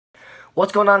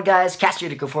What's going on, guys?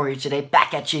 Castridico4 here today,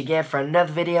 back at you again for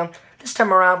another video. This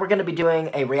time around, we're going to be doing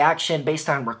a reaction based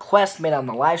on requests made on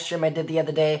the live stream I did the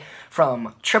other day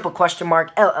from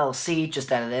 !LLC,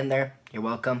 just added in there. You're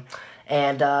welcome.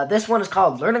 And this one is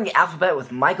called Learning the Alphabet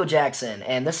with Michael Jackson.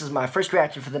 And this is my first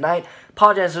reaction for the night.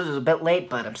 Apologize it was a bit late,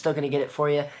 but I'm still going to get it for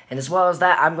you. And as well as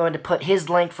that, I'm going to put his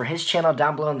link for his channel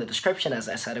down below in the description, as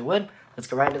I said I would. Let's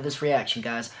go right into this reaction,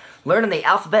 guys. Learning the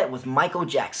Alphabet with Michael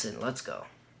Jackson. Let's go.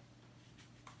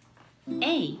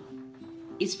 A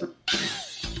is for...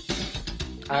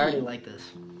 I already like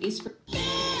this. Is for...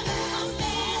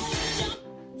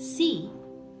 C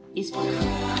is for...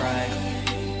 Cry.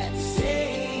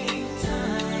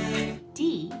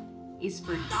 D is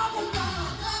for... E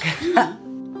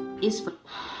is for...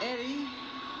 Eddie.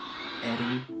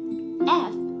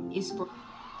 F is for...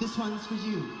 This one's for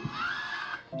you.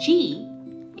 G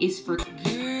is for...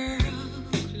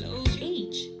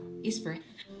 H is for...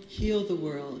 Heal the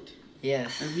world.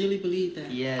 Yes. I really believe that.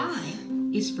 Yes. I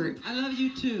is for... I love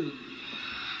you too.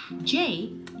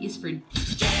 J is for...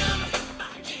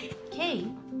 K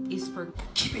is for...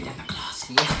 Keep it in the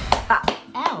closet. Yeah.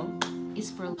 L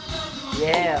is for...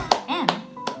 Yeah. M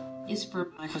is for...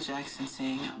 Michael Jackson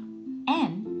saying,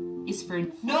 N is for...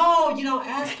 no, you don't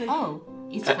ask me. O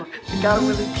is for... The guy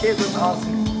with the kid was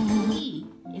awesome. P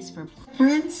is for...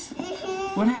 Prince?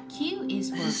 What happened? Q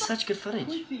is This is for... such good footage.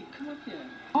 Come up here.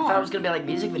 I thought it was gonna be like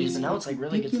music videos, but no, it's like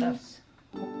really good stuff.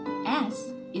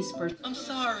 S is for... I'm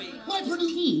sorry.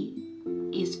 T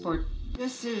is for...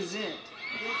 This is it.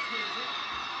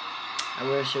 I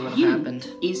wish it would have U happened.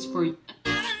 is for...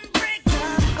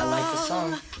 I like the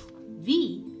song.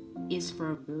 V is for...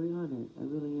 I'm really on it. I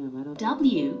really am. I don't...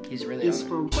 W He's really is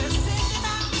on for...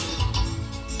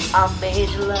 I made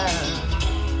you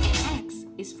love. X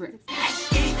is for...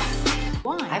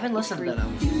 Y I haven't listened to is that for...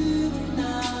 album.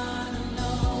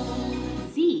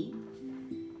 Z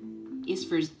is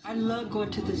for... I love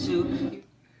going to the zoo.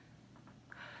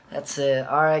 That's it.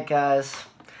 Alright, guys.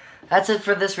 That's it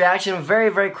for this reaction. Very,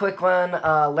 very quick one.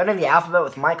 Learning the Alphabet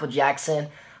with Michael Jackson.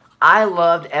 I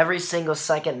loved every single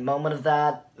second moment of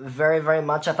that very, very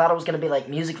much. I thought it was going to be like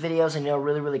music videos and, you know,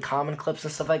 really, really common clips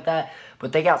and stuff like that.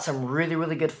 But they got some really,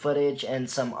 really good footage and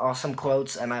some awesome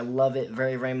quotes, and I love it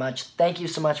very, very much. Thank you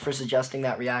so much for suggesting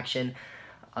that reaction.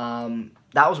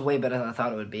 That was way better than I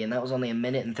thought it would be, and that was only 1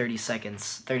 minute and 30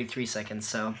 seconds, 33 seconds.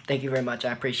 So thank you very much.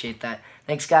 I appreciate that.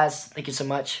 Thanks, guys. Thank you so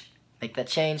much. Make that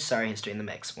change. Sorry, history in the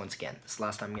mix. Once again, this is the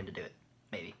last time I'm going to do it.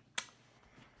 Maybe.